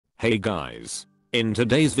Hey guys. In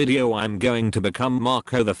today's video I'm going to become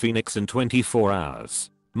Marco the Phoenix in 24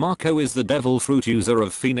 hours. Marco is the devil fruit user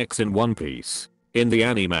of Phoenix in One Piece. In the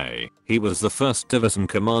anime, he was the first division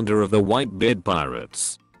commander of the Whitebeard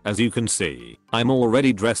Pirates. As you can see, I'm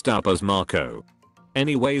already dressed up as Marco.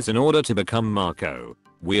 Anyways, in order to become Marco,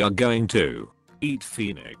 we are going to eat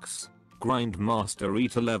Phoenix, grind Master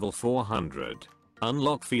Eater level 400,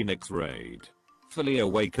 unlock Phoenix Raid, fully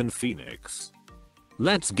awaken Phoenix.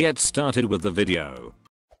 Let's get started with the video.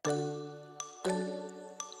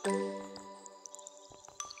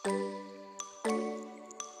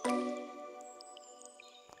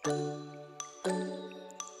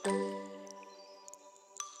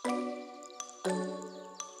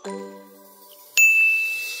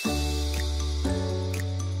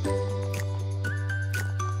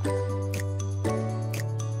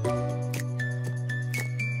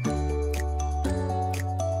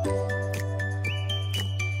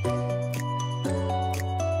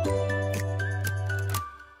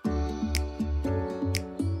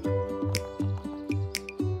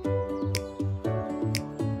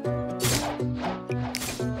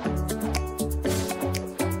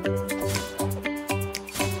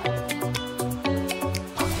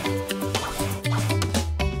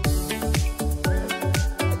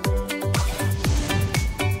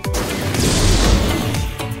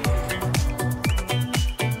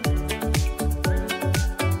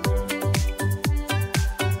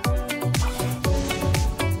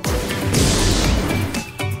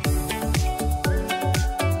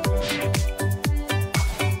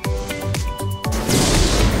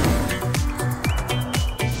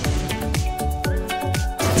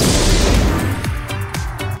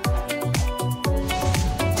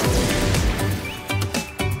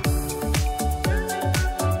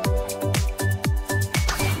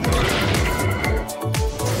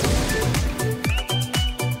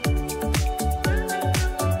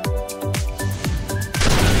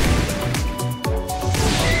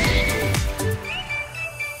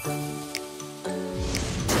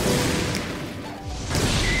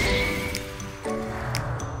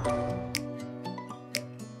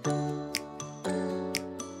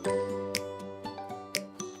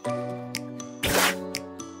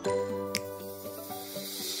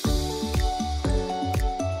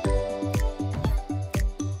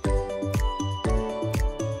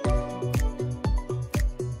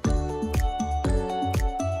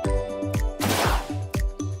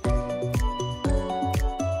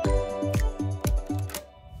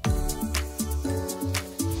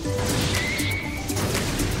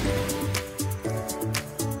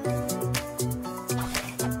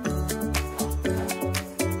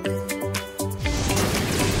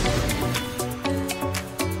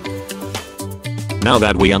 Now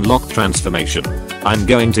that we unlocked transformation, I'm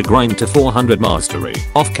going to grind to 400 mastery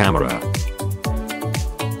off camera.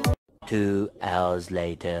 2 hours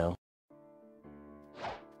later.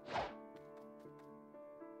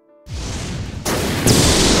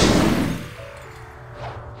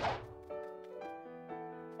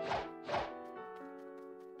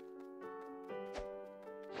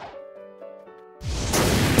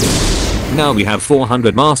 Now we have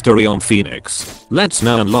 400 mastery on Phoenix. Let's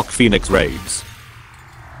now unlock Phoenix raids.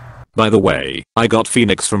 By the way, I got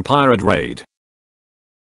Phoenix from Pirate Raid.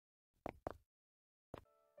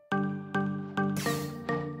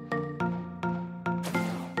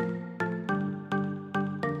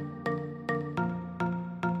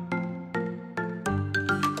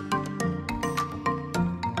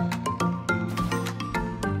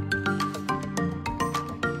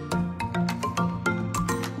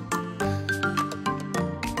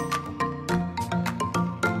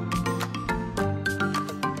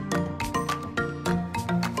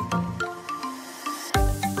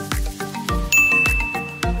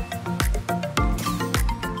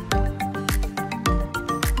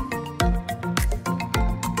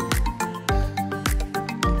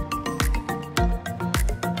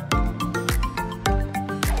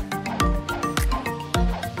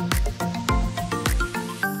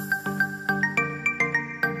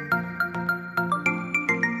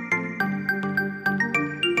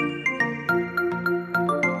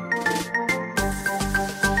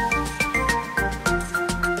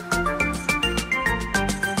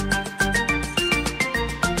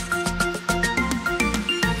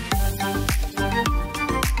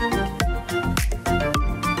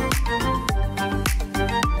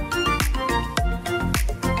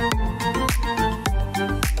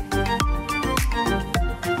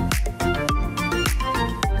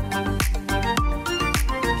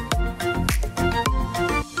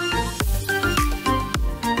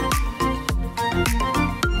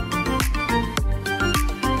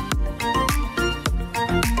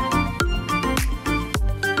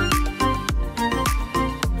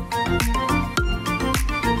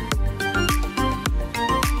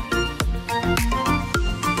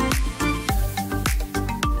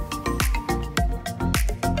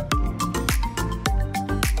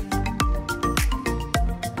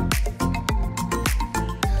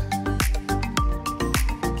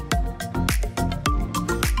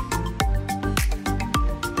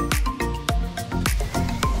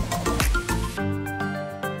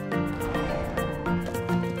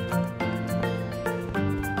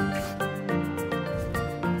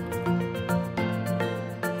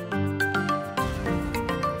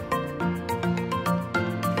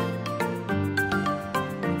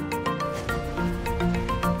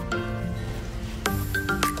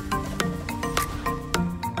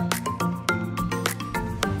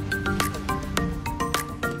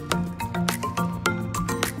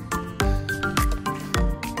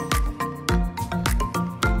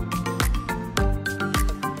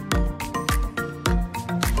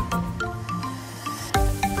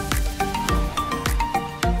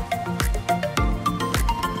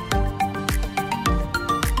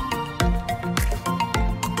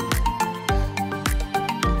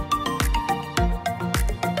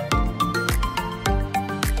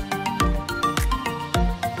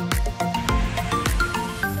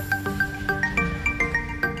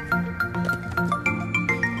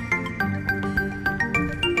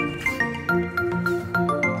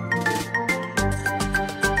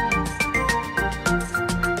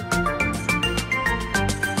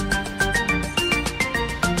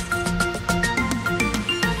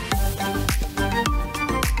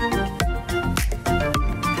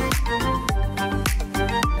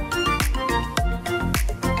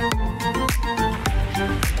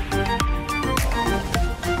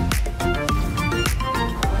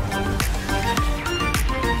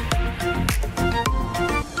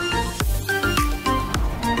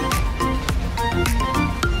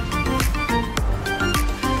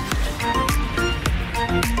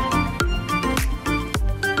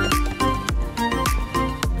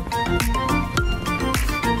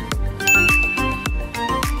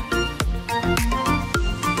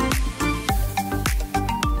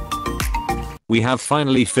 We have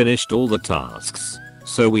finally finished all the tasks.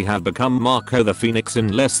 So we have become Marco the Phoenix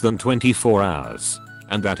in less than 24 hours.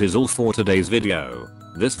 And that is all for today's video.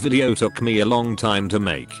 This video took me a long time to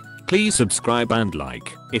make. Please subscribe and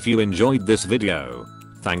like if you enjoyed this video.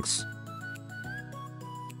 Thanks.